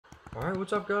Alright,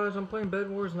 what's up guys? I'm playing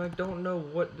Bedwars and I don't know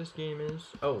what this game is.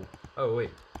 Oh wait.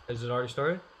 Is it already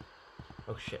started?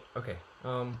 Oh shit. Okay.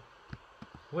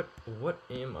 What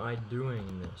am I doing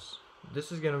in this?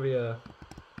 This is gonna be a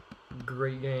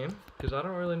great game because I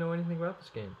don't really know anything about this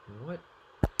game. What?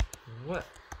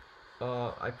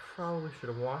 I probably should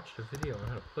have watched a video on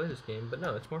how to play this game, but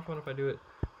no, it's more fun if I do it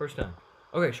first time.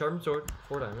 Okay, sharpened sword,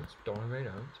 4 diamonds. Don't have any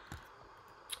diamonds.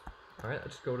 Alright,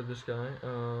 let's go to this guy.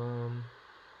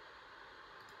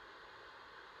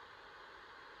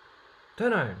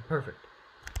 10 iron, perfect.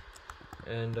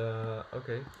 And,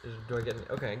 okay, do I get any?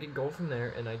 Okay, I get gold from there,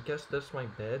 and I guess that's my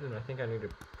bed, and I think I need to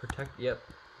protect, yep.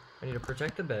 I need to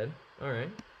protect the bed. Alright,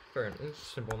 fair enough, it's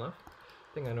simple enough.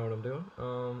 I think I know what I'm doing.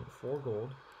 4 gold.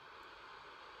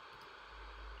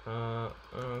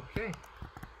 Okay.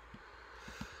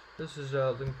 This is,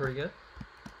 looking pretty good.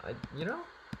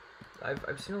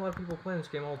 I've seen a lot of people playing this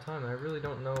game all the time, and I really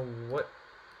don't know what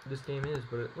this game is,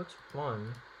 but it looks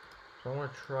fun. So I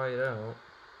want to try it out.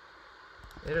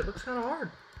 And it looks kind of hard.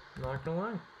 I'm not gonna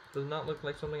lie. Does not look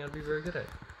like something I'd be very good at.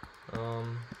 So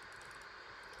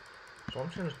I'm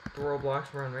just gonna throw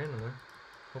blocks around randomly.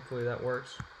 Hopefully that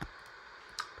works.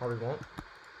 Probably won't.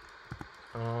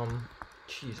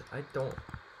 Jeez, I don't.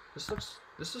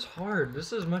 This is hard.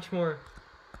 This is much more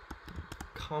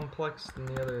complex than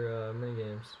the other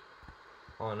minigames.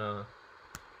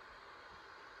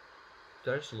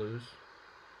 Did I just lose?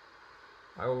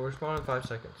 I will respond in 5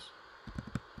 seconds.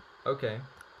 Okay.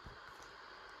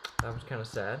 That was kind of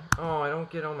sad. Oh, I don't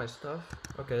get all my stuff.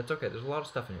 Okay, it's okay. There's a lot of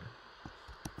stuff in here.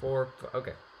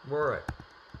 Okay, we're alright.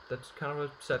 That's kind of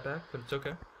a setback, but it's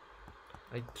okay.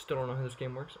 I still don't know how this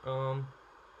game works.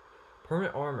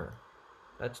 Permanent armor.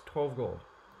 That's 12 gold.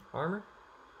 Armor?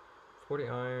 40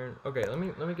 iron. Okay, let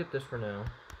me get this for now.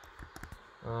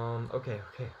 Okay.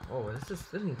 Oh, this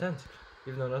is intense.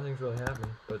 Even though nothing's really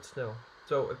happening, but still.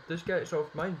 So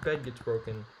if my bed gets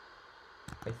broken,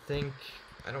 I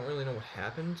don't really know what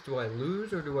happens. Do I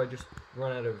lose or do I just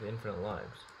run out of infinite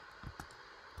lives?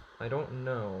 I don't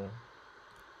know.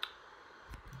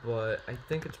 But I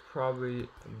think it's probably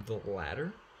the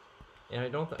latter. And I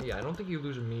don't think you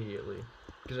lose immediately.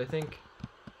 Because I think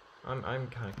I'm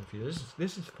kind of confused.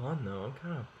 This is fun though. I'm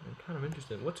kind of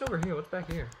interested. What's over here? What's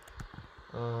back here?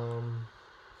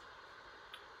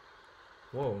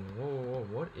 Whoa,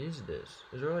 what is this?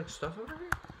 Is there like stuff over here?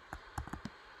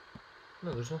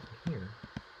 No, there's nothing here.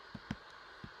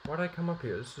 Why'd I come up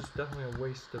here? This is definitely a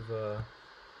waste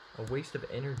of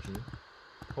energy.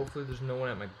 Hopefully there's no one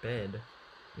at my bed.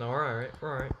 No, we're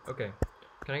alright, okay.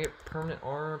 Can I get permanent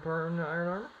iron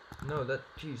armor? No,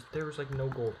 jeez, there was like no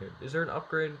gold here. Is there an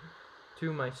upgrade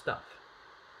to my stuff?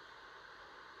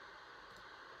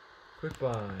 Quick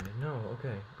buy, no,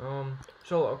 okay.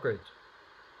 Solo upgrades.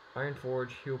 Iron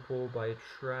forge, heal pull by a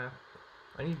trap.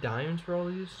 I need diamonds for all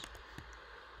these?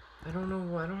 I don't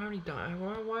know, I don't have any diamonds.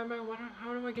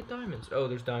 How do I get diamonds? Oh,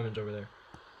 there's diamonds over there.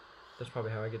 That's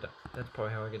probably how I get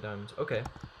diamonds. Okay.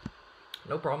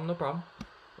 No problem.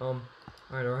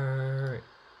 Alright.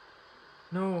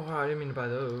 No, I didn't mean to buy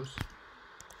those.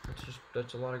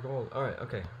 That's a lot of gold. Alright,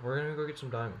 okay. We're gonna go get some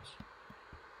diamonds.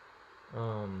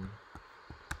 Alright.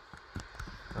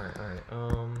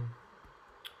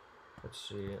 Let's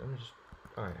see. Let me just.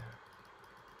 Alright.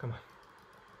 Come on.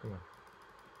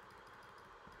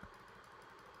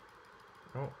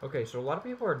 Oh, okay, so a lot of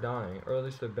people are dying, or at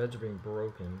least their beds are being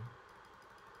broken.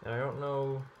 And I don't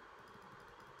know.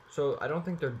 So I don't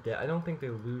think they're dead. I don't think they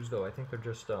lose though. I think they're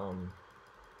just Oh,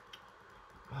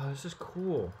 this is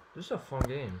cool. This is a fun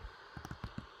game.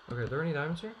 Okay, are there any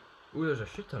diamonds here? Ooh, there's a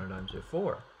shit ton of diamonds here.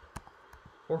 4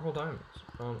 whole diamonds.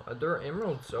 There are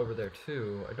emeralds over there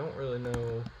too. I don't really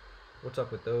know what's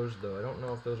up with those though. I don't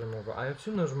know if those are more. I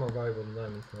assume those are more valuable than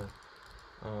diamonds though.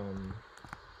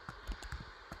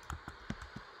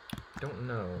 Don't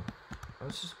know. Oh,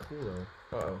 this is cool though.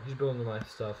 Uh oh, he's building my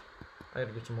stuff. I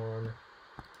gotta get some more armor.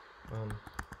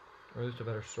 Or at least a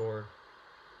better sword.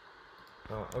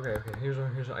 Okay. Here's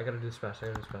I gotta do this fast.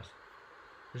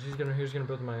 He's gonna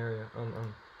build my area.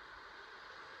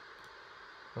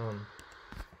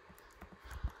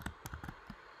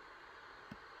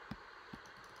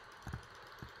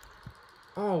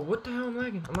 Oh, what the hell? I'm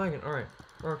lagging. Alright.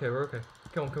 We're okay.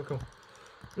 Kill him.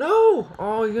 No!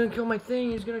 Oh, he's gonna kill my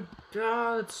thing.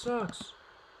 Ah, that sucks.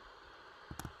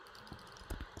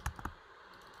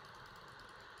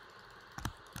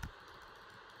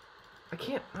 I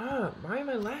can't. Why am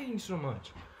I lagging so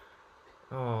much?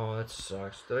 Oh, that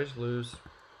sucks. Did I just lose?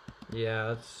 Yeah,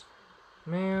 that's.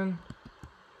 Man.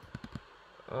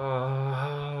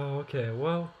 Okay,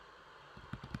 well.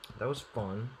 That was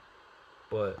fun.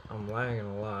 But I'm lagging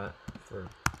a lot for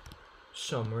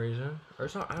some reason. Or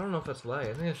it's not, I don't know if that's lag.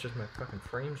 I think it's just my fucking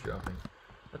frames dropping.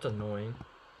 That's annoying.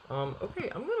 Okay,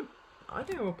 I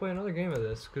think I'm gonna play another game of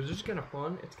this, because it's kind of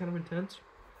fun. It's kind of intense.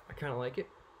 I kind of like it.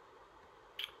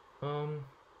 I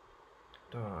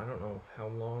don't know how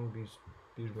long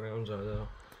these rounds are though.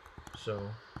 So,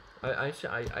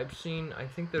 I've seen. I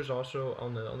think there's also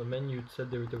on the menu. It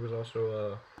said there was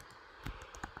also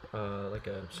like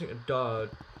a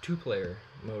 2-player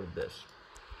mode of this.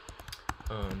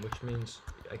 Which means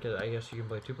I guess you can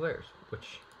play 2 players.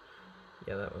 Which,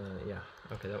 yeah, yeah.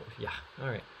 Okay, yeah. All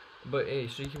right. But hey,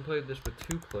 so you can play this with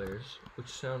 2 players, which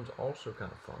sounds also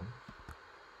kind of fun.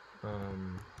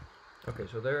 Okay,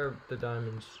 so there are the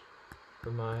diamonds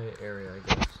for my area, I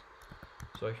guess.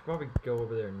 So I should probably go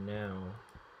over there now,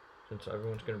 since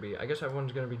everyone's gonna be. I guess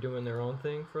everyone's gonna be doing their own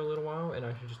thing for a little while, and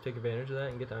I should just take advantage of that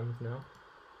and get diamonds now.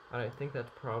 I think that's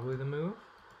probably the move.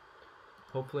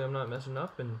 Hopefully, I'm not messing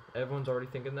up, and everyone's already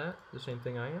thinking that the same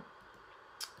thing I am.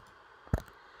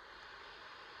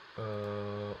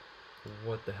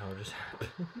 What the hell just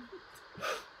happened?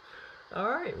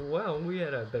 Alright, well, we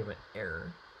had a bit of an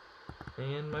error.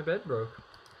 And my bed broke.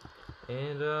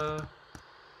 And,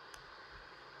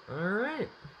 alright.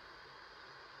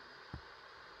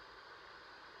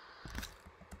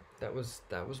 That was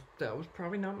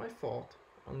probably not my fault.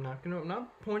 I'm not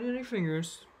pointing any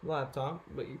fingers, laptop,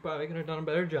 but you probably could have done a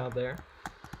better job there.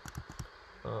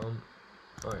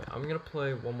 Alright, I'm gonna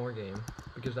play one more game,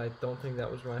 because I don't think that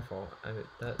was my fault.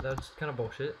 That's kind of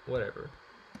bullshit. Whatever.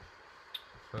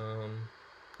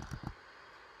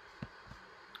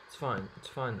 It's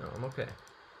fine though. I'm okay.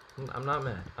 I'm not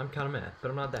mad. I'm kind of mad,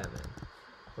 but I'm not that mad.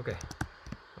 Okay.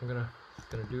 I'm gonna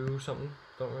do something.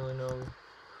 Don't really know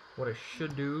what I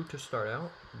should do to start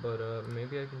out, but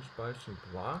maybe I can just buy some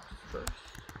blocks first,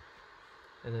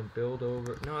 and then build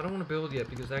over. No, I don't want to build yet,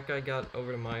 because that guy got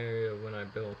over to my area when I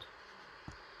built.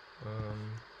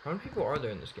 How many people are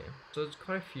there in this game? So it's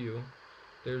quite a few.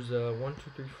 There's 1, 2,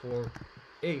 3, 4,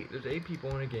 8. There's 8 people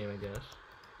in a game, I guess,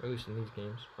 or at least in these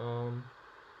games.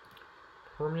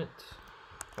 Permanent.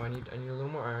 Oh, I need a little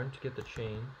more iron to get the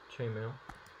chainmail.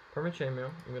 Permanent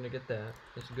chainmail. I'm gonna get that.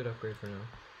 It's a good upgrade for now.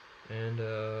 And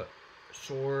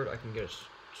sword. I can get a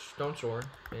stone sword.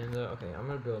 And okay, I'm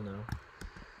gonna build now.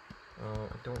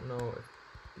 I don't know if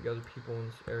the other people in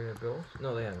this area built.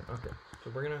 No, they haven't. Okay, so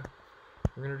we're gonna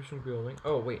do some building.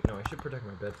 Oh wait, no, I should protect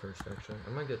my bed first. Actually, I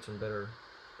might get some better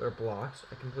blocks.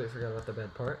 I completely forgot about the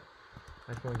bed part.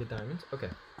 I just want to get diamonds. Okay.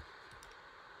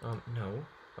 No.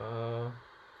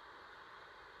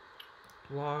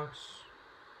 Blocks.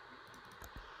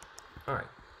 Alright,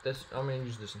 I'm gonna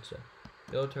use this instead.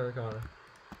 Yellow terracotta.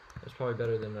 That's probably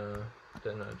better than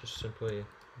just simply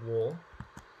wool.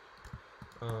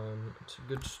 It's a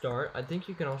good start. I think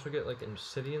you can also get like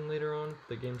obsidian later on if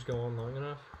the games go on long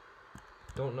enough.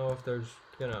 Don't know if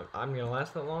I'm gonna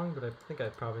last that long, but I think I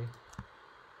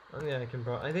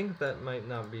think that might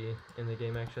not be in the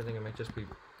game actually. I think I might just be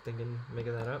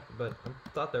making that up, but I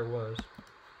thought there was.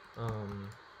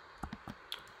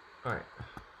 Alright.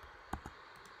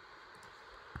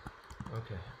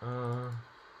 Okay.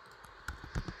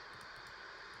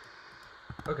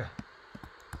 Okay.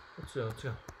 Let's go.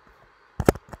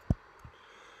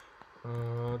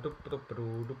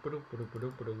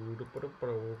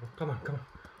 Come on.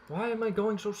 Why am I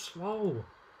going so slow?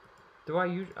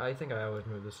 I think I always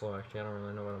move this slow, actually. I don't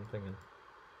really know what I'm thinking.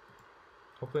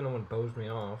 Hopefully no one bows me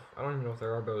off. I don't even know if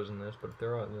there are bows in this, but if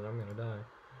there are, then I'm gonna die.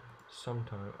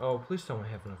 Sometime. Oh, please tell me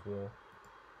I have enough wool.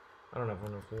 I don't have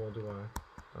enough wool, do I?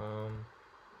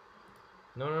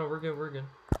 No, we're good.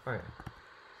 Alright.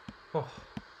 Oh.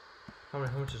 How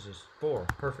much is this? 4.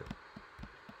 Perfect.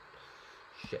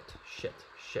 Shit.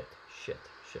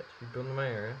 He's building my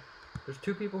area. There's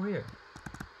 2 people here.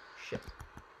 Shit.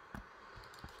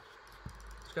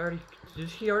 Did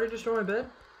he already destroy my bed?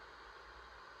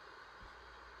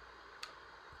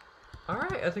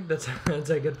 Alright, I think that's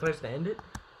a good place to end it.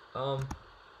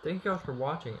 Thank you all for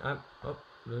watching. Oh,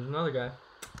 there's another guy.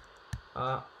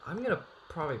 I'm gonna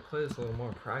probably play this a little more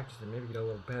in practice and maybe get a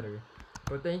little better.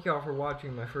 But thank you all for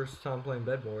watching my first time playing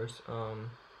Bedwars.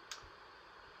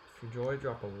 If you enjoyed,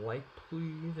 drop a like,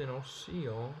 please, and I'll see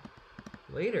y'all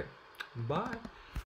later. Bye.